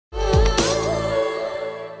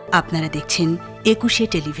আপনারা দেখছেন একুশে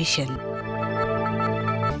টেলিভিশন।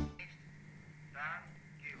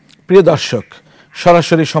 প্রিয় দর্শক,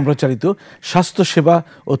 সরাসরি সম্প্রচারিত স্বাস্থ্যসেবা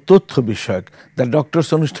ও তথ্য বিষয়ক দ্য ডক্টরস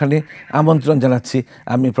অনুষ্ঠানে আমন্ত্রণ জানাচ্ছি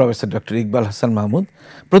আমি প্রফেসর ডক্টর ইকবাল হাসান মাহমুদ।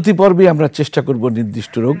 প্রতি পর্বে আমরা চেষ্টা করব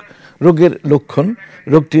নির্দিষ্ট রোগের লক্ষণ,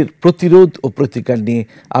 রোগটির প্রতিরোধ ও প্রতিকার নিয়ে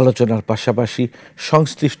আলোচনার পাশাপাশি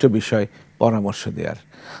সংশ্লিষ্ট বিষয় পরামর্শ দেওয়ার।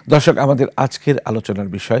 দর্শক, আমাদের আজকের আলোচনার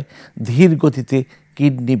বিষয় ধীর গতিতে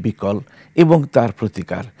কিডনি বিকল এবং তার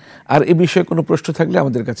প্রতিকার। আর এ বিষয়ে কোনো প্রশ্ন থাকলে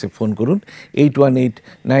আমাদের কাছে ফোন করুন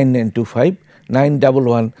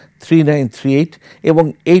 81899259113938 এবং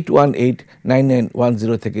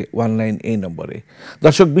 81899110 থেকে 19 এই নম্বরে।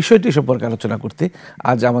 দর্শক, বিষয়টি সম্পর্কে আলোচনা করতে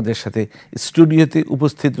আজ আমাদের সাথে স্টুডিওতে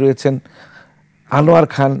উপস্থিত রয়েছেন আনোয়ার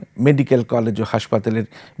খান মেডিকেল কলেজ ও হাসপাতালের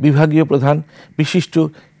বিভাগীয় প্রধান, বিশিষ্ট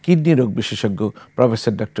কিডনি রোগ বিশেষজ্ঞ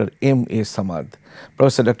professor doctor M A. Samad.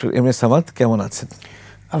 Professor doctor M A. Samad, কেমন আছেন?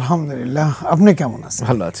 আলহামদুলিল্লাহ, আপনি কেমন আছেন?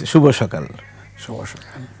 ভালো আছি। শুভ সকাল। শুভ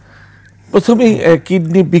সকাল। প্রথমেই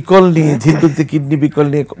কিডনি বিকল নিয়ে, ধীরগতিতে কিডনি বিকল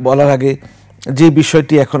নিয়ে বলার আগে যে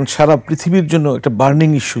বিষয়টি এখন সারা পৃথিবীর জন্য একটা বার্নিং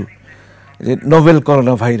ইস্যু, যে নোভেল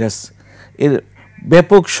করোনা ভাইরাস, এর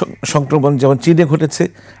ব্যাপক সংক্রমণ যেমন চীনে ঘটেছে,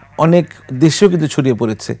 অনেক দেশেও কিন্তু ছড়িয়ে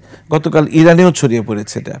পড়েছে। গতকাল ইরানেও ছড়িয়ে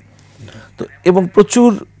পড়েছে এটা। তো এবং প্রচুর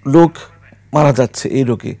লোক মারা যাচ্ছে এই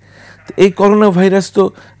রোগে। তো এই করোনা ভাইরাস তো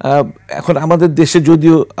এখন আমাদের দেশে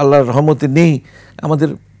যদিও আল্লাহর রহমতে নেই, আমাদের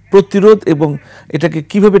প্রতিরোধ এবং এটাকে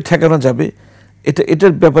কিভাবে ঠেকানো যাবে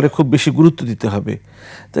এটার ব্যাপারে খুব বেশি গুরুত্ব দিতে হবে।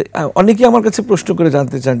 তো অনেকেই আমার কাছে প্রশ্ন করে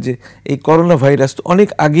জানতে চান যে এই করোনা ভাইরাস তো অনেক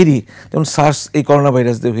আগেরই, যেমন সার্স এই করোনা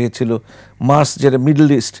ভাইরাস দিয়ে হয়েছিল, মার্স যেটা মিডল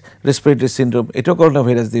ইস্ট রেসপিরেটরি সিনড্রোম, এটাও করোনা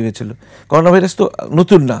ভাইরাস দিয়ে হয়েছিল। করোনা ভাইরাস তো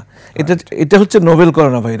নতুন না, এটা হচ্ছে নোভেল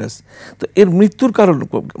করোনা ভাইরাস। তো এর মৃত্যুর কারণ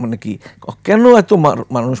মানে কি, কেন এত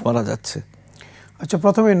মানুষ মারা যাচ্ছে? আচ্ছা,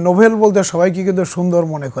 প্রথমে নোভেল বলতে সবাইকে কিন্তু সুন্দর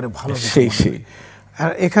মনে করে, ভালো। সেই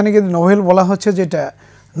আর এখানে কিন্তু নোভেল বলা হচ্ছে যেটা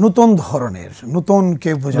নতুন ধরনের,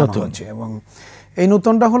 নতুনকে বোঝানো হচ্ছে। এবং এই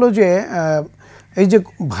নতুনটা হলো যে এই যে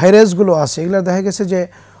ভাইরাসগুলো আছে, এগুলো দেখা গেছে যে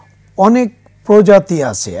অনেক প্রজাতি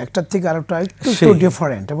আছে, একটার থেকে আরেকটা একটু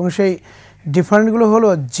ডিফারেন্ট। এবং সেই ডিফারেন্টগুলো হলো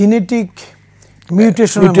জেনেটিক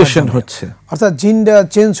মিউটেশন হচ্ছে, অর্থাৎ জিনটা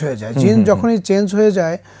চেঞ্জ হয়ে যায়। জিন যখনই চেঞ্জ হয়ে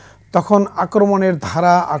যায় তখন আক্রমণের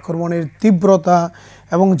ধারা, আক্রমণের তীব্রতা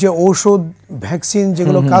এবং যে ঔষধ ভ্যাকসিন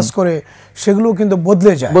যেগুলো কাজ করে সেগুলো কিন্তু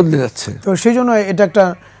বদলে যাচ্ছে। তো সেই জন্য এটা একটা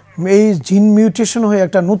এই জিন মিউটেশন হয়ে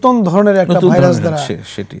একটা নতুন ধরনের একটা ভাইরাস দ্বারা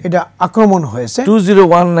এটা আক্রমণ হয়েছে।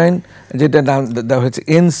 2019 যেটা নাম দেওয়া হয়েছে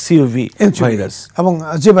এনসিওভি ভাইরাস। এবং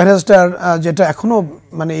যে ভাইরাসটার যেটা এখনো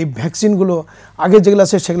মানে এই ভ্যাকসিনগুলো আগে যেগুলো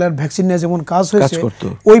আছে সেগুলোর ভ্যাকসিন নিয়ে যেমন কাজ হয়েছে,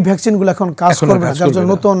 ওই ভ্যাকসিনগুলো এখন কাজ করবে না। যার জন্য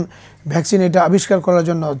নতুন ভ্যাকসিন এটা আবিষ্কার করার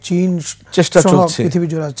জন্য চীন চেষ্টা চলছে, পৃথিবী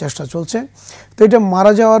জুড়ে চেষ্টা চলছে। তো এটা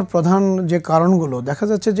মারা যাওয়ার প্রধান যে কারণগুলো দেখা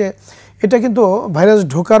যাচ্ছে যে এটা কিন্তু ভাইরাস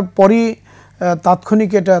ঢোকার পরই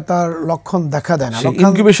তাৎক্ষণিক এটা তার লক্ষণ দেখা দেয় না।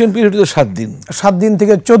 ইনকিউবেশন পিরিয়ড তো 7 দিন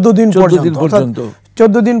থেকে 14 দিন পর্যন্ত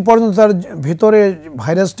 14 দিন পর্যন্ত তার ভিতরে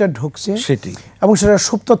ভাইরাসটা ঢুকছে এবং সেটা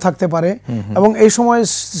সুপ্ত থাকতে পারে। এবং এই সময়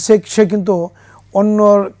সে কিন্তু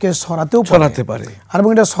অন্যকে ছড়াতে পারে। আর এবং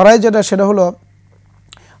এটা ছড়ায় সেটা হলো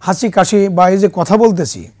হাসি কাশি বা এই যে কথা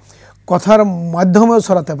বলতেছি, কথার মাধ্যমেও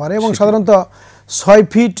ছড়াতে পারে। এবং সাধারণত 6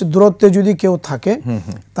 ফিট দূরত্বে যদি কেউ থাকে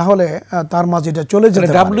তাহলে তার মাঝে এটা চলে যেতে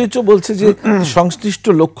পারে। WHO বলছে যে সংশ্লিষ্ট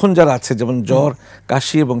লক্ষণ যারা আছে, যেমন জ্বর,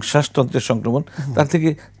 কাশি এবং শ্বাসতন্ত্রের সংক্রমণ, তার থেকে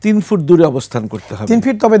 3 ফুট দূরে অবস্থান করতে হবে। 3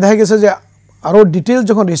 ফিট। তবে দেখা গেছে যে আরও ডিটেল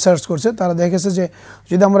যখন রিসার্চ করছে তারা দেখা গেছে যে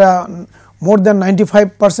যদি আমরা মোর দ্যান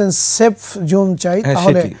 95% সেফ জোন চাই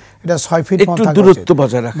তাহলে এটা 6 ফিট দূরত্ব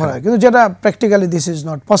বজায় রাখা। কিন্তু যেটা practically this is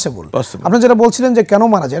not possible. আপনি যেটা বলছিলেন যে কেন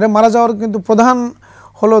মারা যায়, এটা মারা যাওয়ার কিন্তু প্রধান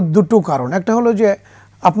হলো দুটো কারণ। একটা হলো যে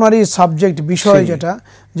আপনার এই সাবজেক্ট বিষয় যেটা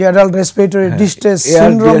যে অ্যাডাল্ট রেসপিরেটরি ডিস্ট্রেস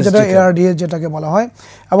সিনড্রোম, যেটা ARDS যেটাকে বলা হয়।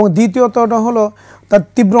 এবং দ্বিতীয়তটা হলো তার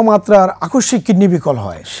তীব্র মাত্রার আকস্মিক কিডনি বিকল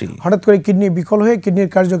হয়। হঠাৎ করে কিডনি বিকল হয়ে কিডনির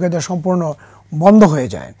কার্যকারিতা সম্পূর্ণ বন্ধ হয়ে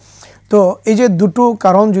যায়। তো এই যে দুটো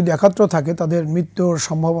কারণ যদি একত্র থাকে তাদের মৃত্যুর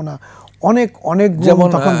সম্ভাবনা অনেক গুণ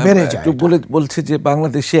তখন বেড়ে যায়। বলছে যে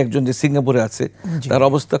বাংলাদেশে একজন যে সিঙ্গাপুরে আছে, তার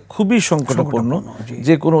অবস্থা খুবই সংকটাপন্ন,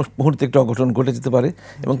 যে কোনো মুহূর্তে একটা অঘটন ঘটে যেতে পারে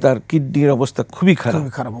এবং তার কিডনির অবস্থা খুবই খারাপ,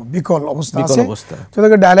 বিকল অবস্থা আছে। তো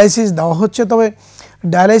তাকে ডায়ালাইসিস দেওয়া হচ্ছে। তবে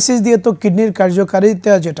ডায়ালাইসিস দিয়ে তো কিডনির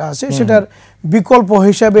কার্যকারিতা যেটা আছে সেটার বিকল্প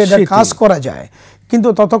হিসাবে এটা কাজ করা যায়। কিন্তু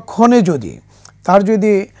ততক্ষণে যদি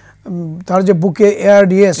তার যে বুকে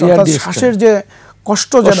ARDS অর্থাৎ শ্বাসের যে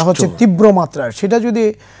কষ্ট যেটা হচ্ছে তীব্র মাত্রার, সেটা যদি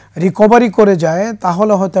রিকভারি করে যায়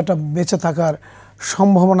তাহলে হয়তো একটা বেঁচে থাকার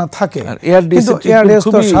সম্ভাবনা থাকে, ARDS কিন্তু ARDS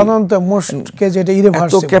তো সাধারণত মোস্ট কেজ এটা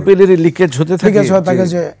ইরিভার্সিবল, ক্যাপিলারি লিকেজ হতে থাকে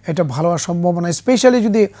যে এটা ভালো হওয়ার সম্ভাবনা, স্পেশালি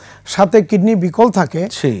যদি সাথে কিডনি বিকল থাকে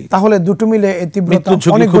তাহলে দুটো মিলে এই তীব্রতা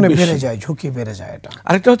অনেক গুণে বেড়ে যায়, ঝুঁকি বেড়ে যায়। এটা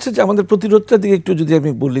আরেকটা হচ্ছে যে আমাদের প্রতিরোধটা দিকে একটু যদি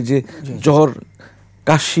আমি বলি যে জ্বর,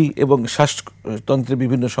 কাশি এবং শ্বাসতন্ত্রের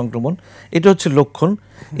বিভিন্ন সংক্রমণ, এটা হচ্ছে লক্ষণ।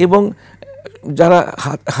 এবং যারা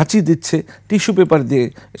হাঁচি দিচ্ছে টিস্যু পেপার দিয়ে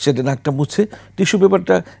সেটা নাকটা মুছে, টিস্যু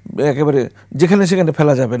পেপারটা একেবারে যেখানে সেখানে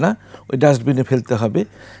ফেলা যাবে না, ওই ডাস্টবিনে ফেলতে হবে।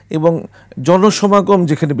 এবং জনসমাগম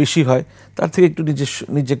যেখানে বেশি হয় তার থেকে একটু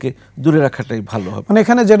নিজেকে দূরে রাখাটাই ভালো হবে। মানে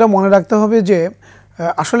এখানে যেটা মনে রাখতে হবে যে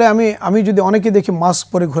আসলে আমি যদি অনেকে দেখি মাস্ক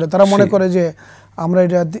পরে ঘুরে, তারা মনে করে যে আমরা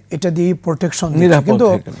এটা দিয়ে প্রোটেকশন দিচ্ছি, কিন্তু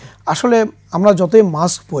আসলে আমরা যতই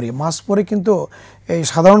মাস্ক পরি কিন্তু এই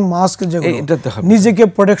সাধারণ মাস্ক যেগুলো নিজেকে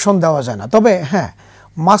প্রোটেকশন দেওয়া যায় না। তবে হ্যাঁ,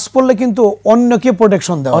 মাস্ক পরলে কিন্তু অন্যকে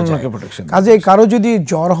প্রোটেকশন দেওয়া যায়। কাজে কারো যদি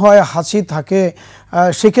জ্বর হয়, হাঁচি থাকে,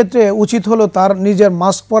 সেক্ষেত্রে উচিত হলো তার নিজের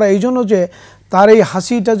মাস্ক পরা, এই জন্য যে তার এই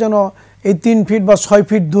হাসিটা যেন এই 3 ফিট বা 6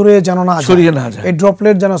 ফিট দূরে যেন না যায়, এই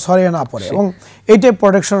ড্রপলেট যেন ছড়িয়ে না পড়ে, এবং এইটাই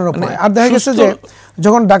প্রোটেকশনের উপায়। আর দেখা গেছে যে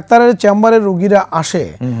যখন ডাক্তারের চেম্বারে রোগীরা আসে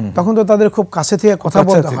তখন তো তাদের খুব কাছে থেকে কথা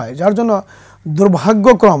বলতে হয়, যার জন্য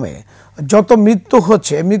দুর্ভাগ্যক্রমে যত মৃত্যু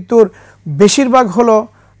হচ্ছে, মৃত্যুর বেশিরভাগ হলো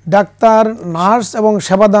ডাক্তার, নার্স এবং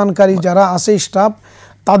সেবাদানকারী যারা আছে স্টাফ,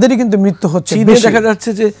 তাদেরই কিন্তু মৃত্যু হচ্ছে। দেখা যাচ্ছে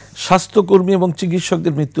যে স্বাস্থ্যকর্মী এবং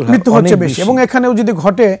চিকিৎসকদের মৃত্যু হচ্ছে বেশি, এবং এখানেও যদি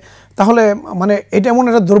ঘটে তাহলে মানে এটা এমন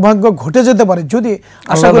একটা দুর্ভাগ্য ঘটে যেতে পারে, যদি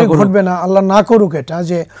আশা করি ঘটবে না, আল্লাহ না করুক এটা,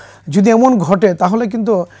 যে যদি এমন ঘটে তাহলে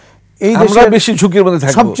কিন্তু এই দেশে বেশি ঝুঁকির মধ্যে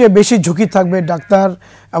থাকবে, সবচেয়ে বেশি ঝুঁকি থাকবে ডাক্তার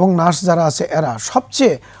এবং নার্স যারা আছে, এরা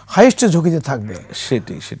সবচেয়ে হাইয়েস্ট ঝুঁকিতে থাকবে।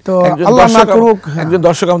 সেটাই। তো আল্লাহ না করুক। একজন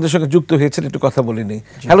দর্শক আমাদের সঙ্গে যুক্ত হয়েছেন, একটু কথা বলে নেই।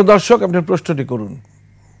 হ্যালো দর্শক, আপনার প্রশ্নটি করুন।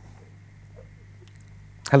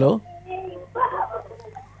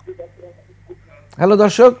 হ্যালো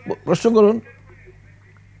দর্শক, প্রশ্ন করুন।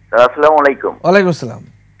 আসসালামু আলাইকুম। ওয়ালাইকুম আসসালাম।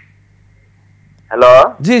 হ্যালো,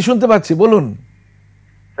 জি শুনতে পাচ্ছি, বলুন।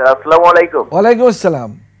 স্যার আসসালামু আলাইকুম। ওয়ালাইকুম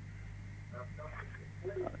আসসালাম,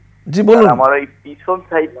 জি বলুন। আমার এই পিছন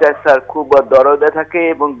সাইডটা স্যার খুব দরদে থাকে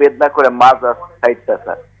এবং বেদনা করে, মাজার সাইডটা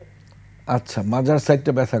স্যার। আচ্ছা, মাজার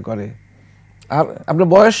সাইডটা ব্যথা করে। আর আপনার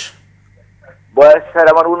বয়স? বয়স স্যার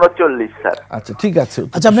আমার 39 স্যার। আচ্ছা ঠিক আছে।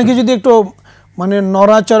 আচ্ছা, আপনি কি যদি একটু মানে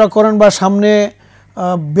নড়াচড়া করেন বা সামনে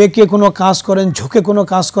বেঁকে কোনো কাজ করেন, ঝুঁকে কোনো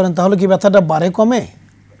কাজ করেন, তাহলে কি ব্যথাটা বাড়ে কমে?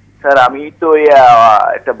 স্যার আমি তো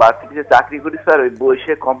একটা ভার্সিটিতে চাকরি করি স্যার, ওই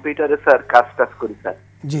বসে কম্পিউটারে স্যার কাজ করি স্যার।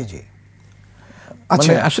 জি।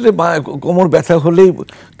 আচ্ছা, আসলে কোমর ব্যথা হলেই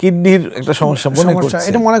কিডনির একটা সমস্যা মনে করছে,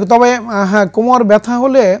 এটা মনে। তবে হ্যাঁ, কোমর ব্যথা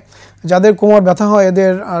হলে, যাদের কোমর ব্যথা হয়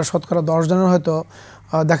এদের শতকরা 10 জনের হয়তো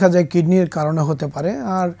দেখা যায় কিডনির কারণে হতে পারে,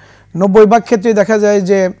 আর 90% ক্ষেত্রে দেখা যায়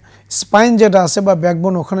যে স্পাইন যেটা আছে বা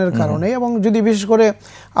ব্যাকবোন, ওখানের কারণে। এবং যদি বিশেষ করে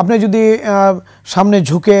আপনি যদি সামনে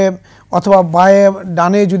ঝুঁকে অথবা বায়ে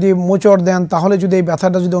ডানে যদি মোচড় দেন, তাহলে যদি এই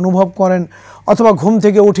ব্যথাটা যদি অনুভব করেন, অথবা ঘুম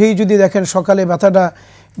থেকে উঠেই যদি দেখেন সকালে ব্যথাটা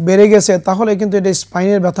বেড়ে গেছে, তাহলে কিন্তু এটা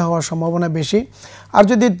স্পাইনের ব্যথা হওয়ার সম্ভাবনা বেশি। আর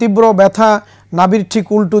যদি তীব্র ব্যথা নাভির ঠিক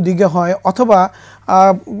উল্টো দিকে হয়, অথবা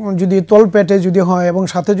যদি তলপেটে যদি হয় এবং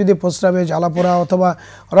সাথে যদি প্রস্রাবে জ্বালাপোড়া অথবা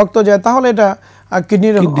রক্ত যায়, তাহলে এটা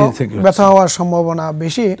কিডনির ব্যথা হওয়ার সম্ভাবনা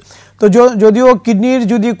বেশি। তো যদিও কিডনির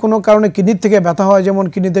যদি কোনো কারণে কিডনির থেকে ব্যথা হয়, যেমন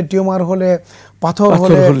কিডনিতে টিউমার হলে, পাথর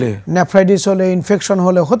হলে, নেফ্রাইটিস হলে, ইনফেকশন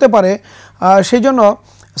হলে হতে পারে, সেই জন্য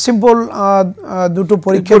সিম্পল দুটো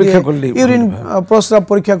পরীক্ষা করলে, ইউরিন প্রস্রাব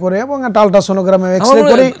পরীক্ষা করে এবং আল্ট্রাসোনোগ্রামে এক্সরে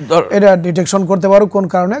করে এটা ডিটেকশন করতে পারো কোন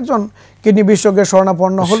কারণে। একজন কিডনি বিশেষজ্ঞের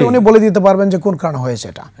শরণাপন্ন হলে উনি বলে দিতে পারবেন যে কোন কারণে হয়েছে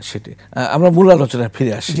এটা। সেটাই। আমরা মূল আলোচনায়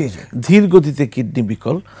ফিরে আসি। ধীর গতিতে কিডনি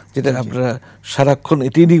বিকল, যেটা আপনারা সারাক্ষণ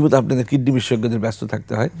এটি নিয়ে আপনাদের কিডনি বিশেষজ্ঞদের ব্যস্ত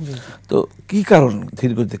থাকতে হয়, তো কি কারণ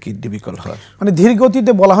ধীর গতিতে কিডনি বিকল হওয়ার? মানে ধীর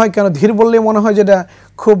গতিতে বলা হয় কেন? ধীর বললে মনে হয় যেটা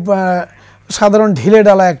খুব সাধারণ ঢিলে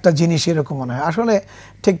ডালা একটা জিনিস, এরকম মনে হয়। আসলে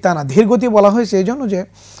ঠিক তা না। ধীর গতি বলা হয়েছে এই জন্য যে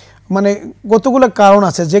মানে কতগুলো কারণ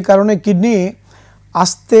আছে যে কারণে কিডনি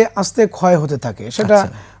আস্তে আস্তে ক্ষয় হতে থাকে, সেটা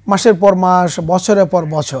মাসের পর মাস, বছরের পর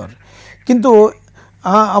বছর। কিন্তু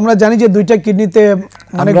আমরা জানি যে দুইটা কিডনিতে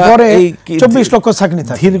মানে গড়ে 24 লক্ষ ছাঁকনি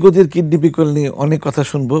থাকে। ধীর গতির কিডনি বিকল নিয়ে অনেক কথা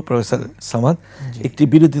শুনবো প্রফেসর সামাদ, একটি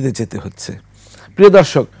বিরতিতে যেতে হচ্ছে। প্রিয়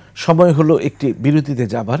দর্শক, সময় হলো একটি বিরতিতে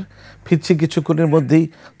যাবার, ফিরছি কিছুক্ষণের মধ্যেই,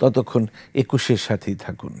 ততক্ষণ একুশের সাথেই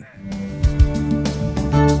থাকুন।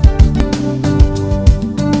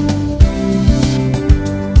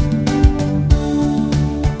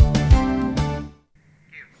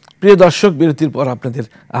 প্রিয় দর্শক, বিরতির পর আপনাদের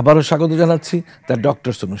আবারও স্বাগত জানাচ্ছি দ্য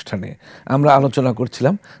ডক্টরস অনুষ্ঠানে। আমরা আলোচনা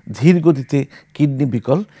করছিলাম ধীর গতিতে কিডনি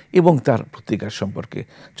বিকল এবং তার প্রতিকার সম্পর্কে।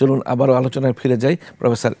 চলুন আবারও আলোচনায় ফিরে যাই।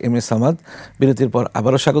 প্রফেসর এম এ সামাদ, বিরতির পর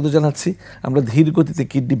আবারও স্বাগত জানাচ্ছি। আমরা ধীর গতিতে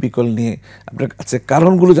কিডনি বিকল নিয়ে আপনার কাছে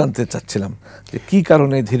কারণগুলো জানতে চাচ্ছিলাম, যে কী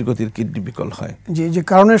কারণে ধীর গতির কিডনি বিকল হয়। যে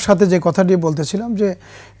কারণের সাথে যে কথাটি বলতেছিলাম,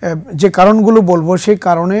 যে কারণগুলো বলবো, সেই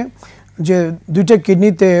কারণে যে দুইটা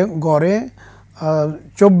কিডনিতে গড়ে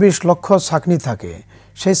 24 লক্ষ ছাঁকনি থাকে,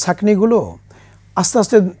 সেই ছাঁকনিগুলো আস্তে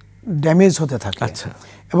আস্তে ড্যামেজ হতে থাকে। আচ্ছা।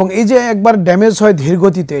 এবং এই যে একবার ড্যামেজ হয় ধীর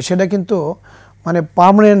গতিতে, সেটা কিন্তু মানে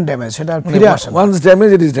পার্মানেন্ট ড্যামেজ, সেটা ফিরে আসে না। Once damage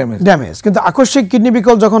it is damage. কিন্তু আকস্মিক কিডনি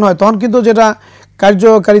বিকল যখন হয়, তখন কিন্তু যেটা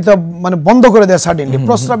কার্যকারিতা মানে বন্ধ করে দেয়, সাডেনলি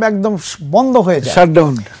প্রস্রাব একদম বন্ধ হয়ে যায়,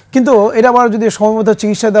 শাটডাউন। কিন্তু এটা আবার যদি সময়মতো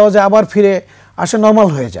চিকিৎসা দেওয়া যায়, আবার ফিরে আসে, নর্মাল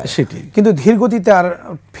হয়ে যায়। কিন্তু ধীর গতিতে আর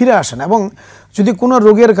ফিরে আসে না। এবং যদি কোনো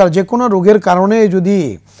রোগের যে কোনো রোগের কারণে যদি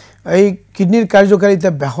এই কিডনির কার্যকারিতা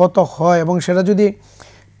ব্যাহত হয় এবং সেটা যদি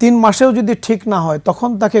 3 মাসেও যদি ঠিক না হয়, তখন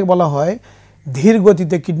তাকে বলা হয় ধীর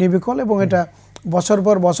গতিতে কিডনি বিকল। এবং এটা বছর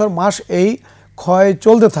পর বছর মাস এই ক্ষয়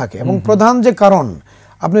চলতে থাকে। এবং প্রধান যে কারণ,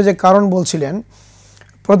 আপনি যে কারণ বলছিলেন,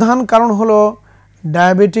 প্রধান কারণ হলো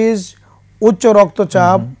ডায়াবেটিস, উচ্চ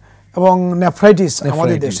রক্তচাপ এবং নেফ্রাইটিস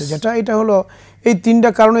আমাদের দেশে, যেটা এটা হলো এই 3টা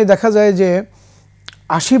কারণেই দেখা যায় যে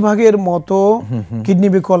 80% মতো কিডনি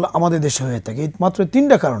বিকল আমাদের দেশে হয়ে থাকে, মাত্র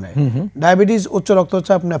 3টা কারণে, ডায়াবেটিস, উচ্চ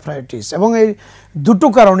রক্তচাপ, নেফ্রাইটিস। এবং এই দুটো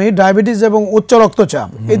কারণে, ডায়াবেটিস এবং উচ্চ রক্তচাপ,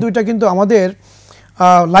 এই দুইটা কিন্তু আমাদের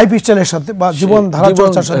লাইফস্টাইলের সাথে বা জীবন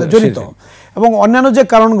ধারাচর্চার সাথে জড়িত। এবং অন্যান্য যে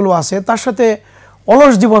কারণগুলো আছে তার সাথে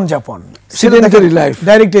অলস জীবনযাপন,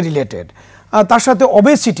 ডাইরেক্টলি রিলেটেড। তার সাথে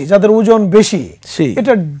ওবেসিটি, যাদের ওজন বেশি,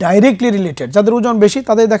 এটা ডাইরেক্টলি রিলেটেড। যাদের ওজন বেশি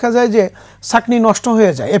তাদের দেখা যায় যে ছাকনি নষ্ট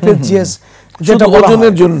হয়ে যায়, এফএসজিএস, যেটা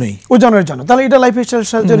ওজনের জন্য। তাহলে এটা লাইফস্টাইলের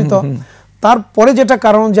সাথে জড়িত। তারপরে যেটা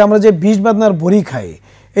কারণ, যে আমরা যে বিষ বাদনার বড়ি খাই,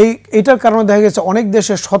 এইটার কারণে দেখা গেছে অনেক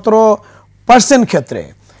দেশে 17% ক্ষেত্রে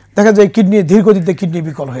দেখা যায় ধীর গতিতে কিডনি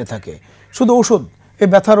বিকল হয়ে থাকে। শুধু ওষুধ, এই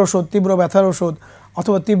ব্যথার ওষুধ, তীব্র ব্যথার ওষুধ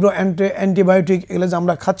অথবা তীব্র অ্যান্টিবায়োটিক, এগুলো যে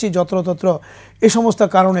আমরা খাচ্ছি যত্রতত্র, এই সমস্ত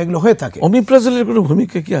কারণে এগুলো হয়ে থাকে। ওমিপ্রাজলের কোনো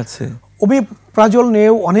ভূমিকা কি আছে? ওমিপ্রাজল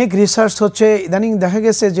নিয়েও অনেক রিসার্চ হচ্ছে। ইদানিং দেখা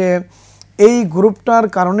গেছে যে এই গ্রুপটার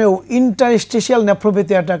কারণেও ইন্টারস্টিশিয়াল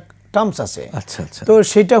নেফ্রোপ্যাথি একটা টার্মস আছে। তো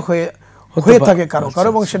সেটা হয়ে থাকে কারো কারো,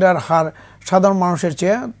 এবং সেটার হার সাধারণ মানুষের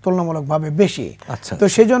চেয়ে তুলনামূলকভাবে বেশি। তো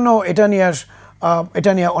সেই জন্য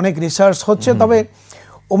এটা নিয়ে অনেক রিসার্চ হচ্ছে। তবে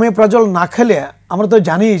ওমিপ্রাজল না খেলে, আমরা তো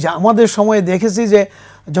জানি যে আমাদের সময়ে দেখেছি যে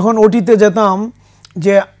যখন ওটিতে যেতাম,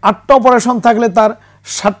 যে 8টা অপারেশন থাকলে তার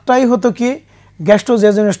 7টাই হতো কি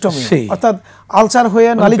গ্যাস্ট্রোজেজনেস্টমি, অর্থাৎ আলসার হয়ে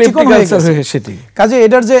নালী চিকন হয়ে গেছে। কাজে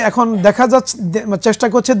এটার যে এখন দেখা যাচ্ছে, চেষ্টা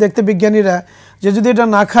করছে দেখতে বিজ্ঞানীরা, যে যদি এটা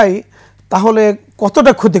না খাই তাহলে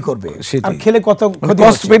কতটা ক্ষতি করবে, আর খেলে কত ক্ষতি,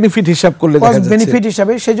 কস্ট বেনিফিট হিসাব করলে দেখা যাচ্ছে, বেনিফিট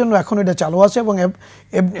হিসাবে। সেই জন্য এখন এটা চালু আছে এবং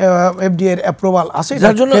এফডিএ এর অ্যাপ্রুভাল আছে।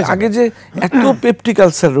 যার জন্য আগে যে এত পেপটিক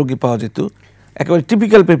আলসার রোগী পাওয়া যেত, একেবারে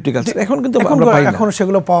টিপিক্যাল পেপটিক আলসার, এখন কিন্তু আমরা পাই না, এখন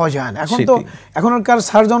সেগুলো পাওয়া যায় না। এখন তো এখনকার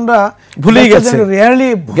সার্জনরা ভুলেই গেছে, রিয়ারলি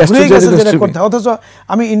ভুলে গেছে যেটা করতে। অথচ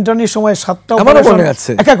আমি ইন্টার্নির সময় 7টা অপারেশন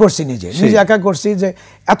একা করছি, নিজে একা করছি, যে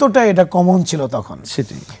এতটা এটা কমন ছিল তখন।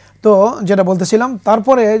 তো যেটা বলতেছিলাম,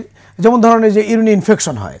 তারপরে যেমন ধরনের যে ইউরিন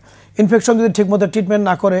ইনফেকশন হয়, ইনফেকশন যদি ঠিকমতো ট্রিটমেন্ট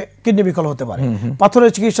না করে কিডনি বিকল হতে পারে।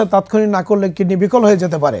 পাথরের চিকিৎসা তাৎক্ষণিক না করলে কিডনি বিকল হয়ে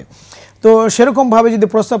যেতে পারে। তো সেরকমভাবে যদি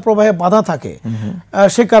প্রস্রাব প্রবাহে বাধা থাকে,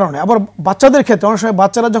 সে কারণে আবার বাচ্চাদের ক্ষেত্রে অনেক সময়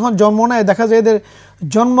বাচ্চারা যখন জন্ম নেয়, দেখা যায় এদের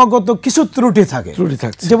জন্মগত কিছু ত্রুটি থাকে।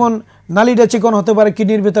 যেমন নালীটা চিকন হতে পারে,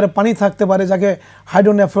 কিডনির ভিতরে পানি থাকতে পারে, যাকে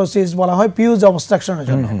হাইড্রোনেফ্রোসিস বলা হয়, পিউজ অবস্ট্রাকশনের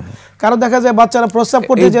জন্য। কারণ দেখা যায় বাচ্চারা প্রস্রাব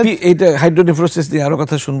করতে যায়, এইটা হাইড্রোনেফ্রোসিস দিয়ে আরো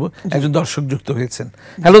কথা শুনবো। একজন দর্শক যুক্ত হয়েছেন।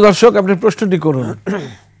 হ্যালো দর্শক, আপনার প্রশ্নটি করুন।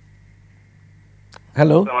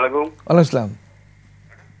 হ্যালো, ওয়ালাইকুম আসসালাম।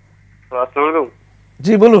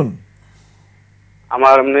 জি বলুন।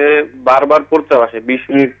 আমার বারবার পড়তে আসে 20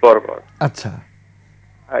 মিনিট পর পর। আচ্ছা।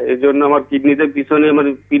 এই জন্য আমার কিডনিতে পিছনে, আমার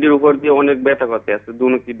পিঠের উপর দিয়ে অনেক ব্যথা করতে আছে,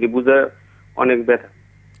 দুনো কিডনি বুঝে অনেক ব্যথা।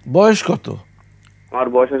 বয়স কত? আমার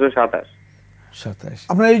বয়স হচ্ছে 27।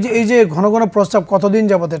 আপনার এই যে ঘন ঘন প্রস্রাব কতদিন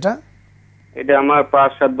যাবত? এটা আমার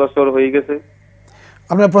 5-7 বছর হয়ে গেছে।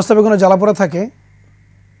 আপনার প্রস্রাবে কোনো জ্বালাপোড়া থাকে?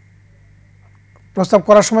 প্রস্রাব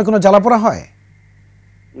করার সময় কোনো জ্বালাপোড়া হয়?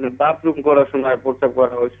 বাথরুম করার সময়, প্রস্রাব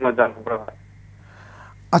করার ওই সময় জ্বালাপোড়া হয়।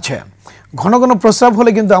 আচ্ছা, ঘন ঘন প্রস্রাব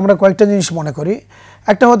হলে কিন্তু আমরা কয়েকটা জিনিস মনে করি।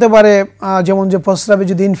 একটা হতে পারে যেমন যে প্রস্রাবে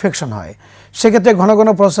যদি ইনফেকশন হয়, সেক্ষেত্রে ঘন ঘন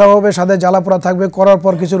প্রস্রাব হবে, সাথে জ্বালাপোড়া থাকবে, করার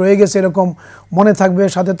পর কিছু রয়ে গেছে এরকম মনে থাকবে,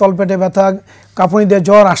 সাথে তলপেটে ব্যথা, কাঁপুনি দিয়ে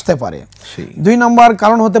জ্বর আসতে পারে। 2 নম্বর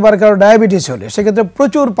কারণ হতে পারে কারো ডায়াবেটিস হলে, সেক্ষেত্রে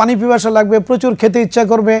প্রচুর পানি পিপাসা লাগবে, প্রচুর খেতে ইচ্ছা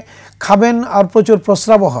করবে, খাবেন, আর প্রচুর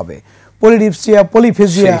প্রস্রাবও হবে। পলিডিপসিয়া,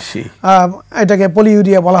 পলিফেজিয়া, এটাকে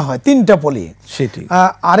পলিউরিয়া বলা হয়, 3টা পলি।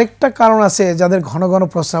 আরেকটা কারণ আছে যাদের ঘন ঘন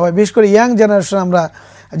প্রস্রাব হয়, বিশেষ করে ইয়াং জেনারেশন আমরা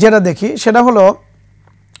যেটা দেখি সেটা হলো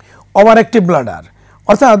ওভার অ্যাক্টিভ ব্লাডার।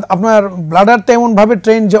 অর্থাৎ আপনার ব্লাডারটা এমনভাবে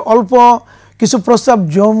ট্রেন যে অল্প কিছু প্রস্রাব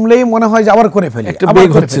জমলেই মনে হয় যে আবার করে ফেলি, আবার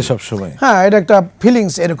হচ্ছে সব সময়। হ্যাঁ, এটা একটা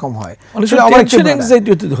ফিলিংস এরকম হয়।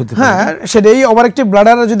 হ্যাঁ, সেটাই ওভার অ্যাক্টিভ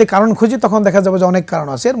ব্লাডারের যদি কারণ খুঁজি তখন দেখা যাবে যে অনেক কারণ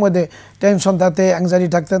আছে। এর মধ্যে টেনশন অ্যাংজাইটি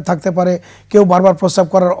থাকতে পারে, কেউ বারবার প্রস্রাব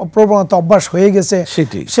করার প্রবণতা অভ্যাস হয়ে গেছে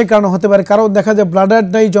সে কারণে হতে পারে, কারো দেখা যায়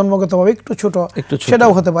ব্লাডারটাই জন্মগতভাবে একটু ছোট,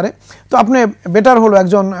 সেটাও হতে পারে। তো আপনি বেটার হলো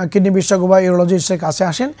একজন কিডনি বিশেষজ্ঞ বা ইউরোলজিস্টের কাছে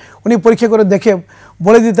আসেন, উনি পরীক্ষা করে দেখে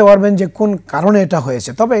বলে দিতে পারবেন যে কোন কারণে এটা হয়েছে।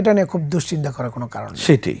 তবে এটা নিয়ে খুব দুশ্চিন্তা করার কোনো কারণ নেই।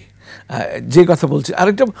 সেটাই যে কথা বলছি।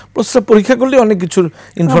 আরেকটা প্রস্রাব পরীক্ষা করলে অনেক কিছুর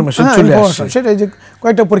ইনফরমেশন চলে আসে, সেটাই যে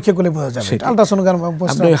কয়েকটা পরীক্ষা করলে বোঝা যাবে। আল্ট্রাসোনোগ্রাম,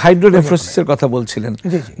 আপনি হাইড্রোনেফ্রোসিসের কথা বলছিলেন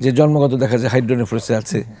যে জন্মগত দেখা যায় হাইড্রোনেফ্রোসিস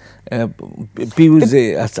আছে, পিউজে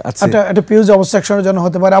আছে, এটা পিউজ অবস্ট্রাকশনের জন্য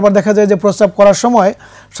হতে পারে। আবার দেখা যায় যে প্রস্রাব করার সময়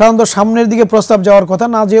সাধারণত সামনের দিকে প্রস্রাব যাওয়ার কথা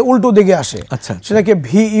না, যে উল্টো দিকে আসে, সেটাকে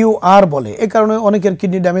VUR বলে। এই কারণে অনেকের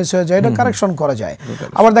কিডনি ড্যামেজ হয়ে যায়, এটা কারেকশন করা যায়।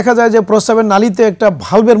 আবার দেখা যায় যে প্রস্রাবের নালীতে একটা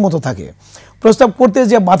ভালভের মতো থাকে, প্রস্রাব করতে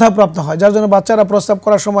যে বাধাপ্রাপ্ত হয়, যার জন্য বাচ্চারা প্রস্রাব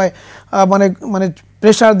করার সময় মানে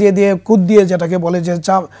প্রেশার দিয়ে কুদ দিয়ে, যেটাকে বলে যে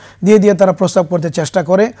চাপ দিয়ে তারা প্রস্রাব করতে চেষ্টা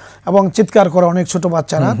করে এবং চিৎকার করে অনেক ছোট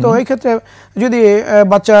বাচ্চারা। তো এই ক্ষেত্রে যদি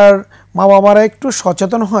বাচ্চার মা বাবারা একটু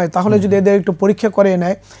সচেতন হয়, তাহলে যদি এদের একটু পরীক্ষা করে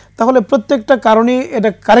নেয়, তাহলে প্রত্যেকটা কারণেই এটা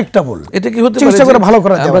কারেক্টেবল। এটা কি হতে পারে করে ভালো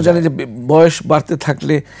করা যায়? আমরা জানি যে বয়স বাড়তে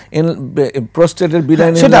থাকলে প্রোস্টেটের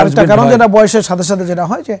বিলাইনের সেটা আরেকটা কারণ, যেটা বয়সের সাথে সাথে যেটা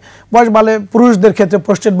হয় যে বয়স বাড়লে পুরুষদের ক্ষেত্রে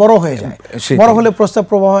প্রোস্টেট বড় হয়ে যায়, বড় হলে প্রস্রাব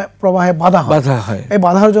প্রবাহে বাধা হয়। এই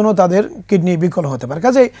বাধার জন্য তাদের কিডনি বিকল হতে পারে।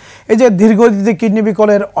 কাজে এই যে দীর্ঘদিতে কিডনি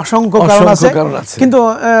বিকলের অসংখ্য কারণ আছে, কিন্তু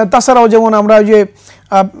তাছাড়াও যেমন আমরা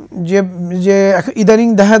যে ইদানিং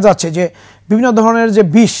দেখা যাচ্ছে যে বিভিন্ন ধরনের যে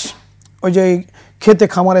বিষ ওই যে খেতে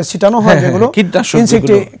খামারে ছিটানো হয়, যেগুলো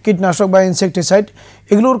কীটনাশক বা ইনসেকটিসাইড,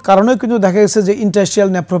 এগুলোর কারণেও কিন্তু দেখা গেছে যে ইন্টারস্টিয়াল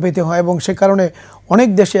নেফ্রোপ্যাথি হয়, এবং সে কারণে অনেক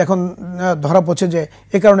দেশে এখন ধরা পড়ছে যে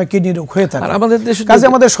এই কারণে কিডনি রোগ হয়ে থাকে। আমাদের দেশে কাজে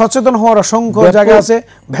আমাদের সচেতন হওয়ার অসংখ্য জায়গা আছে।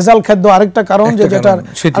 ভেজাল খাদ্য আরেকটা কারণ, যেটার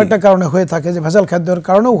আরেকটা কারণে হয়ে থাকে, যে ভেজাল খাদ্যের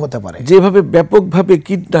কারণেও হতে পারে। যেভাবে ব্যাপকভাবে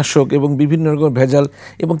কীটনাশক এবং বিভিন্ন রকম ভেজাল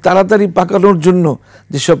এবং তাড়াতাড়ি পাকানোর জন্য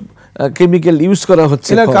যেসব কেমিক্যাল ইউজ করা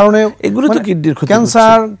হচ্ছে, এর কারণে এগুলো তো কিডনির ক্ষতি,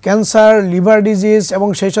 ক্যান্সার, লিভার ডিজিজ এবং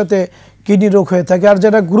সেই সাথে কিডনি রোগ হয়ে থাকে। আর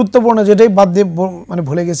যেটা গুরুত্বপূর্ণ, যেটাই বাদ দিয়ে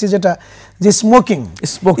ভুলে গেছি, যেটা যে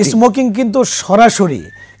স্মোকিং কিন্তু সরাসরি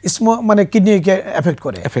কিডনিকে এফেক্ট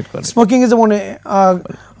করে। স্মোকিং এ যেমন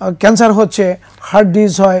ক্যান্সার হচ্ছে, হার্ট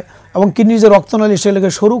ডিজিজ হয়, এবং কিডনি যে রক্তনালী সেগুলোকে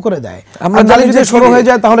সরু করে দেয়। আমরা নালী যদি সরু হয়ে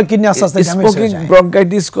যায় তাহলে কিডনি আস্তে আস্তে ড্যামেজ হয়ে যায়,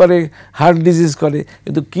 ব্রঙ্কাইটিস করে, হার্ট ডিজিজ করে।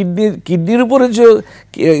 কিন্তু কিডনির উপরে যে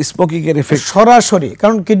স্মোকিং এর এফেক্ট সরাসরি,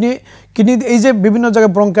 কারণ কিডনি এই যে বিভিন্ন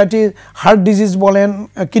জায়গায় ব্রঙ্কাইটিস, হার্ট ডিজিজ বলেন,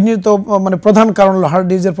 কিডনির তো প্রধান কারণ হলো, হার্ট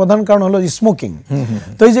ডিজিজের প্রধান কারণ হলো স্মোকিং।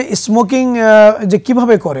 তো এই যে স্মোকিং যে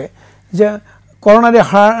কিভাবে করে, যে করোনারি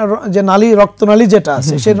যে নালী, রক্তনালী যেটা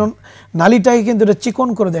আছে, সেই নালীটাই কিন্তু এটা চিকন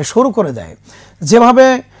করে দেয়, সরু করে দেয়। যেভাবে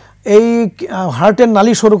এই হার্টের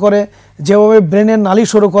নালী সরু করে, যেভাবে ব্রেনের নালী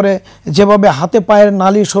সরু করে, যেভাবে হাতে পায়ের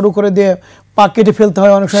নালী সরু করে দিয়ে পা কেটে ফেলতে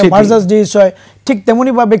হয়, অনেক সময় ভার্সাস ডিজিজ হয়, ঠিক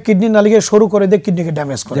তেমনিভাবে কিডনি নালীকে সরু করে দিয়ে কিডনিকে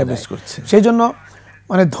ড্যামেজ করছে। সেই জন্য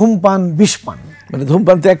ধূমপান, বিষপান,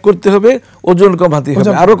 ধূমপান ত্যাগ করতে হবে, ওজন কমাতে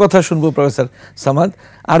হবে। আরো কথা শুনবো প্রফেসর সামাদ,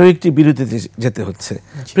 আরো একটি বিরতিতে যেতে হচ্ছে।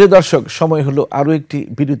 প্রিয় দর্শক, সময় হলো আরো একটি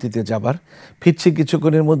বিরতিতে যাবার। ফিরছি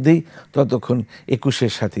কিছুক্ষণের মধ্যেই, ততক্ষণ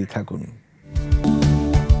একুশের সাথেই থাকুন।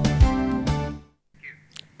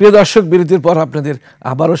 প্রিয় দর্শক, বিরতির পর আপনাদের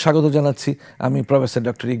আবারও স্বাগত জানাচ্ছি। আমি professor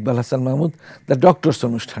doctor Iqbal Hasan Mahmud, the doctors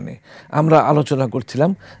অনুষ্ঠানে। আমরা আলোচনা করছিলাম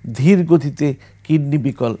ধীর গতিতে কিডনি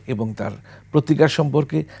বিকল এবং তার প্রতিকার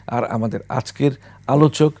সম্পর্কে। আর আমাদের আজকের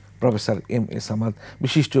আলোচক প্রফেসর M.A. সামাদ,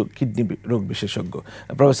 বিশিষ্ট কিডনি রোগ বিশেষজ্ঞ।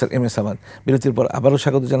 Professor M.A. সামাদ, বিরতির পর আবারও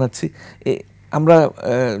স্বাগত জানাচ্ছি। আমরা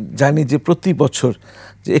জানি যে প্রতি বছর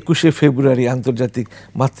যে 21শে ফেব্রুয়ারি আন্তর্জাতিক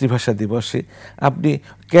মাতৃভাষা দিবসে আপনি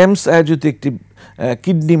ক্যাম্পস আয়োজিত একটি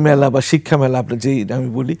কিডনি মেলা বা শিক্ষা মেলা, আপনি যেই আমি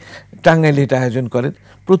বলি, টাঙ্গাইলে এটা আয়োজন করেন।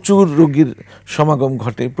 প্রচুর রোগীর সমাগম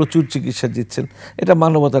ঘটে, প্রচুর চিকিৎসা দিচ্ছেন। এটা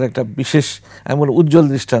মানবতার একটা বিশেষ, আমি বলি উজ্জ্বল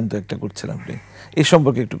দৃষ্টান্ত একটা করছেন আপনি। এই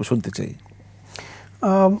সম্পর্কে একটু শুনতে চাই।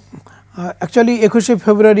 অ্যাকচুয়ালি 21শে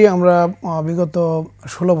ফেব্রুয়ারি আমরা বিগত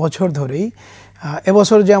 16 বছর ধরেই,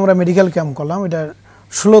 এবছর যে আমরা মেডিকেল ক্যাম্প করলাম, এটা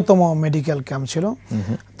 16তম মেডিকেল ক্যাম্প ছিল।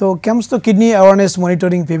 তো ক্যাম্পস তো kidney awareness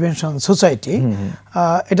monitoring prevention society,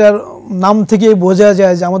 এটার নাম থেকেই বোঝা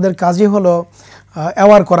যায় যে আমাদের কাজই হলো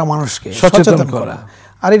অ্যাওয়ার করা, মানুষকে সচেতন করা।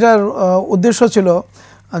 আর এটার উদ্দেশ্য ছিল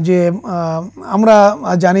যে আমরা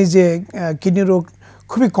জানি যে কিডনি রোগ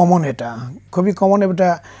খুবই কমন, এটা খুবই কমন, এটা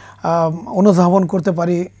অনুধাবন করতে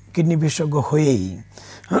পারি কিডনি বিশেষজ্ঞ হয়েই।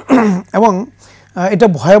 এবং এটা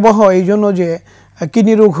ভয়াবহ এই জন্য যে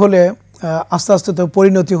কিডনি রোগ হলে আস্তে আস্তে তো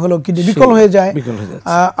পরিণতি হলো কিডনি বিকল হয়ে যায়।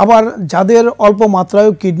 আবার যাদের অল্প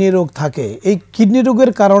মাত্রায়ও কিডনি রোগ থাকে, এই কিডনি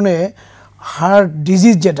রোগের কারণে হার্ট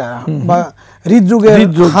ডিজিজ যেটা বা হৃদরোগের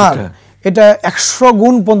হার এটা 100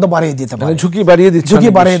 গুণ পর্যন্ত বাড়িয়ে দিতে পারে, ঝুঁকি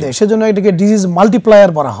বাড়িয়ে দেয়। সেজন্য এটাকে ডিজিজ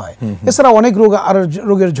মাল্টিপ্লায়ার বলা হয়। এছাড়া অনেক রোগ আর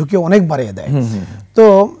রোগের ঝুঁকি অনেক বাড়িয়ে দেয়। তো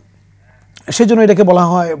সেজন্য এটাকে বলা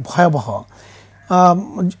হয় ভয়াবহ।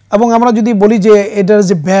 এবং আমরা যদি বলি যে এটার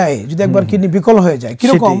যে ব্যয় যদি একবার কিডনি বিকল হয়ে যায়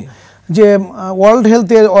কিরকম, যে ওয়ার্ল্ড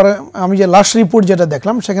হেলথের আমি যে লাস্ট রিপোর্ট যেটা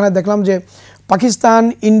দেখলাম সেখানে দেখলাম যে পাকিস্তান,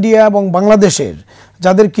 ইন্ডিয়া এবং বাংলাদেশের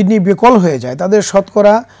যাদের কিডনি বিকল হয়ে যায় তাদের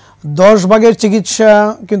শতকরা 10 ভাগের চিকিৎসা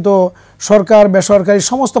কিন্তু সরকার বেসরকারি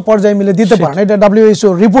সমস্ত পর্যায়ে মিলে দিতে পারে না। এটা WHO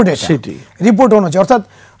রিপোর্ট, রিপোর্ট অনুযায়ী, অর্থাৎ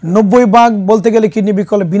 90 ভাগ বলতে গেলে কিডনি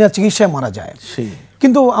বিকলে বিনা চিকিৎসায় মারা যায়।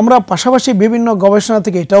 কিন্তু আমরা পাশাপাশি বিভিন্ন গবেষণা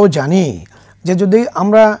থেকে এটাও জানি যে যদি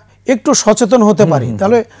আমরা একটু সচেতন হতে পারি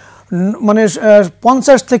তাহলে মানে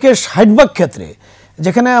 50 থেকে 60 ভাগ ক্ষেত্রে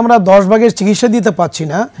যেখানে আমরা 10 ভাগের চিকিৎসা দিতে পাচ্ছি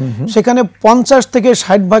না সেখানে 50 থেকে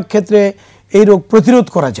 60 ভাগ ক্ষেত্রে এই রোগ প্রতিরোধ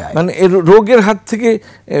করা যায়, মানে এই রোগের হাত থেকে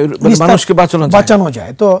মানুষকে বাঁচানো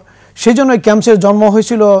যায়। তো সেই জন্য ক্যাম্পসের জন্ম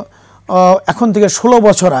হয়েছিল এখন থেকে 16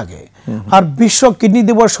 বছর আগে, আর বিশ্ব কিডনি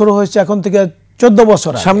দিবস শুরু হয়েছে এখন থেকে 14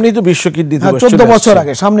 বছর আগে। সামনেই তো বিশ্ব কিডনি দিবস, 14 বছর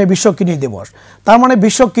আগে সামনে বিশ্ব কিডনি দিবস। তার মানে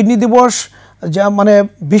বিশ্ব কিডনি দিবস যা মানে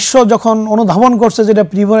বিশ্ব যখন অনুধাবন করছে যেটা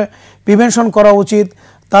প্রিভেনশন করা উচিত,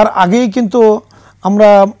 তার আগেই কিন্তু আমরা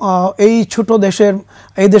এই ছোট দেশের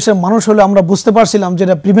এই দেশের মানুষ হলে আমরা বুঝতে পারছিলাম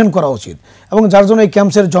যেটা প্রিভেন্ট করা উচিত, এবং যার জন্য এই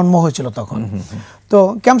ক্যাম্পসের জন্ম হয়েছিল তখন। তো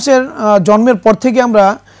ক্যাম্পসের জন্মের পর থেকে আমরা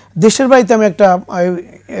দেশের বাড়িতে আমি একটা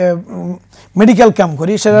মেডিকেল ক্যাম্প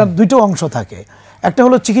করি, সেটার দুটো অংশ থাকে, একটা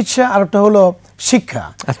হলো চিকিৎসা আর একটা হলো শিক্ষা।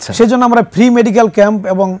 সেজন্য আমরা ফ্রি মেডিকেল ক্যাম্প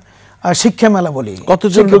এবং শিক্ষা মেলা বলি।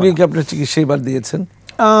 কতজন রোগীকে আপনারা চিকিৎসা এবার দিয়েছেন?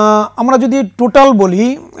 আমরা যদি টোটাল বলি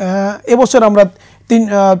এবছর আমরা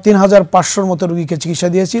 3500 মতো রোগীকে চিকিৎসা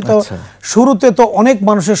দিয়েছি। তো শুরুতে তো অনেক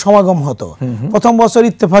মানুষের সমাগম হতো। প্রথম বছর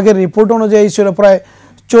ইত্তেফাকের রিপোর্ট অনুযায়ী ছিল প্রায়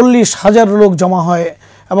 40,000 লোক জমা হয়,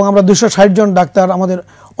 এবং আমরা 260 জন ডাক্তার, আমাদের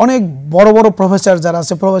অনেক বড় বড় প্রফেসর যারা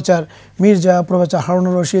আছে, professor Mirza, professor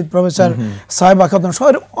Harunur Rashid, professor সাহেবা খাতুন,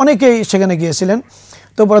 সবাই অনেকেই সেখানে গিয়েছিলেন।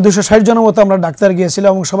 তো প্রায় 260 জনের মতো আমরা ডাক্তার গিয়েছিলাম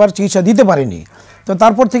এবং সবার চিকিৎসা দিতে পারিনি। তো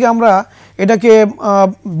তারপর থেকে আমরা এটাকে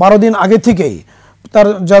 12 দিন আগে থেকেই তার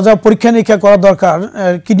যা যা পরীক্ষা নিরীক্ষা করা দরকার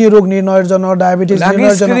কিডনি রোগ নির্ণয়ের জন্য, ডায়াবেটিস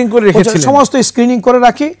নির্ণয়ের জন্য সমস্ত স্ক্রিনিং করে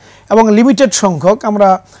রাখি, এবং লিমিটেড সংখ্যক আমরা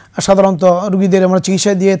সাধারণত রোগীদের আমরা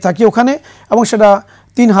চিকিৎসা দিয়ে থাকি ওখানে, এবং সেটা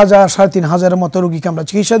 3000 3500 মতো রোগীকে আমরা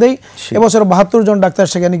চিকিৎসা দেই। এবছর 72 জন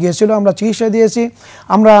ডাক্তার সেখানে গিয়েছিল, আমরা চিকিৎসা দিয়েছি।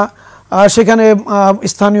 আমরা সেখানে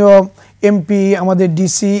স্থানীয় এমপি, আমাদের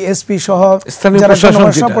ডিসি, এসপি সহ যারা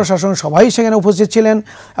প্রশাসন সবাই সেখানে উপস্থিত ছিলেন,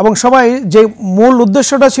 এবং সবাই যে মূল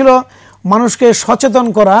উদ্দেশ্যটা ছিল মানুষকে সচেতন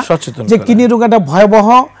করা যে কিডনি রোগ একটা ভয়াবহ,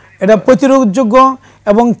 এটা প্রতিরোধযোগ্য,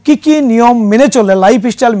 এবং কি কি নিয়ম মেনে চললে,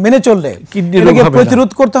 লাইফস্টাইল মেনে চললে এটাকে প্রতিরোধ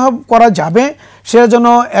করা যাবে, সেটার জন্য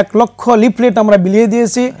 1 লক্ষ লিফলেট আমরা বিলিয়ে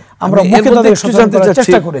দিয়েছি। আমরা মুখে তাদের সচেতন করার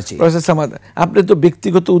চেষ্টা করেছি। আপনি তো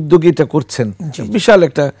ব্যক্তিগত উদ্যোগে এটা করছেন, বিশাল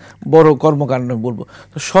একটা বড় কর্মকাণ্ড বলবো।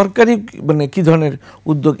 তো সরকারি মানে কি ধরনের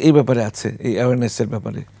উদ্যোগ এই ব্যাপারে আছে, এই অ্যাওয়ারনেসের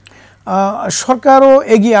ব্যাপারে? সরকারও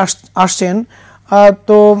এগিয়ে আসছেন।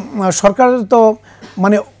 তো সরকার তো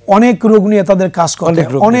মানে অনেক রোগ নিয়ে তাদের কাজ করে,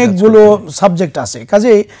 অনেকগুলো সাবজেক্ট আছে,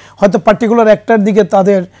 কাজেই হয়তো পার্টিকুলার একটার দিকে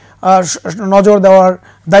তাদের নজর দেওয়ার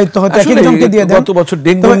দায়িত্ব হয়তো একজনকে দিয়ে দেন। গত বছর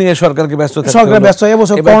ডেঙ্গু নিয়ে সরকারকে ব্যস্ত,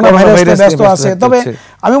 এবছর করোনা ভাইরাসে ব্যস্ত আছে। তবে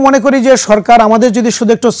আমি মনে করি যে সরকার আমাদের যদি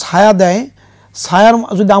শুধু একটু ছায়া দেয়, ছায়ার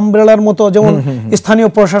যদি আমব্রেলার মতো, যেমন স্থানীয়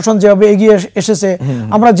প্রশাসন যেভাবে এগিয়ে এসেছে,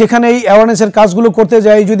 আমরা যেখানে এই অ্যাওয়ারনেসের কাজগুলো করতে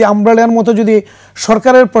যাই, যদি আমব্রেলার মতো যদি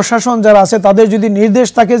সরকারের প্রশাসন যারা আছে তাদের যদি নির্দেশ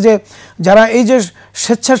থাকে যে যারা এই যে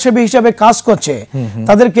স্বেচ্ছাসেবী হিসাবে কাজ করছে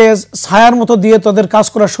তাদেরকে ছায়ার মতো দিয়ে তাদের কাজ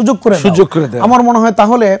করার সুযোগ করে দেয়, আমার মনে হয়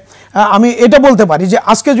তাহলে আমি এটা বলতে পারি যে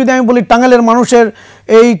আজকে যদি আমি বলি টাঙ্গাইলের মানুষের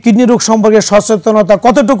এই কিডনি রোগ সম্পর্কে সচেতনতা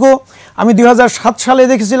কতটুকু, আমি 2007 সালে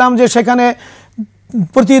দেখেছিলাম যে সেখানে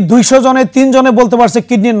প্রতি 200 জনে 3 জনে বলতে পারছে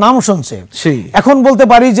কিডনির নাম শুনছে। এখন বলতে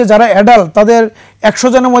পারি যে যারা অ্যাডাল্ট তাদের 100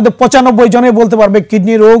 জনের মধ্যে 95 জনে বলতে পারবে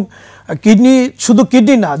কিডনি রোগ, কিডনি শুধু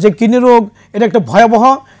কিডনি না, যে কিডনি রোগ এটা একটা ভয়াবহ,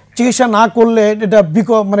 চিকিৎসা না করলে এটা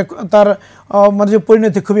মানে তার মানে যে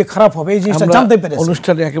পরিণতি খুবই খারাপ হবে, এই জিনিসটা জানতে পেরেছি।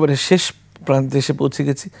 অনুষ্ঠানে একেবারে শেষ প্রান্তে এসে পৌঁছে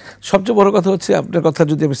গেছি। সবচেয়ে বড় কথা হচ্ছে, আপনার কথা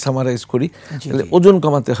যদি আমি সামারাইজ করি, তাহলে ওজন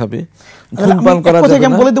কমাতে হবে, ধূমপান করা যাবে না।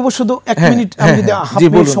 আমি বলে দেব শুধু 1 মিনিট, আমি যদি হাফ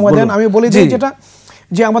মিনিট সময় দেন আমি বলে দিই যেটা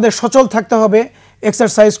যে আমাদের সচল থাকতে হবে,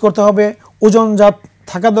 এক্সারসাইজ করতে হবে, ওজন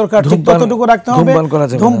থাকা দরকার ঠিক ততটুকু রাখতে হবে।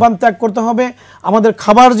 ধূমপান ত্যাগ করতে হবে। আমাদের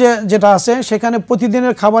খাবার যেটা আছে সেখানে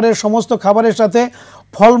প্রতিদিনের খাবারের সমস্ত খাবারের সাথে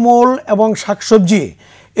ফলমূল এবং শাকসবজি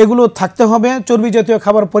এগুলো থাকতে হবে। চর্বি জাতীয়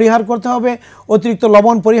খাবার পরিহার করতে হবে, অতিরিক্ত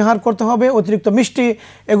লবণ পরিহার করতে হবে, অতিরিক্ত মিষ্টি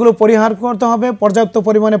এগুলো পরিহার করতে হবে, পর্যাপ্ত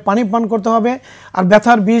পরিমাণে পানি পান করতে হবে। আর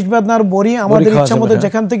ব্যথার বিষ বেদনার বড়ি আমাদের ইচ্ছা মতো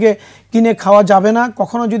যেখান থেকে কিনে খাওয়া যাবে না।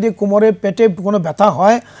 কখনো যদি কোমরে পেটে কোনো ব্যথা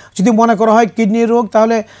হয়, যদি মনে করা হয় কিডনির রোগ,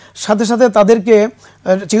 তাহলে সাথে সাথে তাদেরকে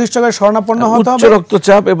চিকিৎসকের শরণাপন্ন হতে হবে।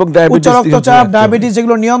 উচ্চ রক্তচাপ ডায়াবেটিস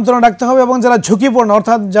যেগুলো নিয়ন্ত্রণ রাখতে হবে। এবং যারা ঝুঁকিপূর্ণ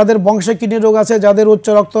অর্থাৎ যাদের বংশে কিডনি রোগ আছে, যাদের উচ্চ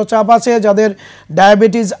রক্তচাপ আছে, যাদের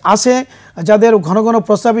ডায়াবেটিস আছে, যাদের ঘন ঘন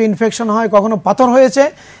প্রস্রাবে ইনফেকশন হয়, কখনো পাথর হয়েছে,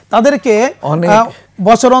 তাদেরকে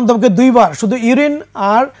বছর অন্তত 2 বার শুধু ইউরিন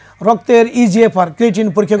আর রক্তের ইজিএফআর ক্রিয়েটিন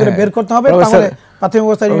পরীক্ষা করে বের করতে হবে। তাহলে প্রাথমিক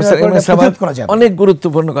অবস্থায় প্রতিরোধ করা যাবে। অনেক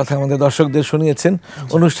গুরুত্বপূর্ণ কথা আমাদের দর্শকদের শুনিয়েছেন।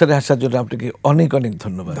 অনুষ্ঠানে আসার জন্য আপনাকে অনেক অনেক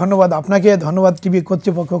ধন্যবাদ। ধন্যবাদ আপনাকে, ধন্যবাদ টিভি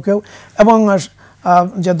কর্তৃপক্ষকেও এবং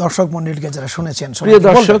যে দর্শক মণ্ডলীকে যারা শুনেছেন। প্রিয়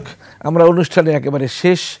দর্শক, আমরা অনুষ্ঠানে একেবারে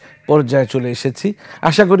শেষ পর্যায়ে চলে এসেছি।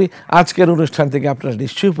 আশা করি আজকের অনুষ্ঠান থেকে আপনারা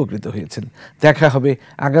নিশ্চয়ই উপকৃত হয়েছেন। দেখা হবে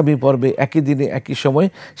আগামী পর্বে একই দিনে একই সময়।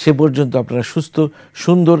 সে পর্যন্ত আপনারা সুস্থ,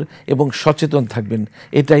 সুন্দর এবং সচেতন থাকবেন,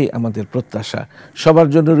 এটাই আমাদের প্রত্যাশা। সবার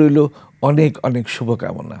জন্য রইল অনেক অনেক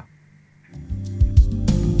শুভকামনা।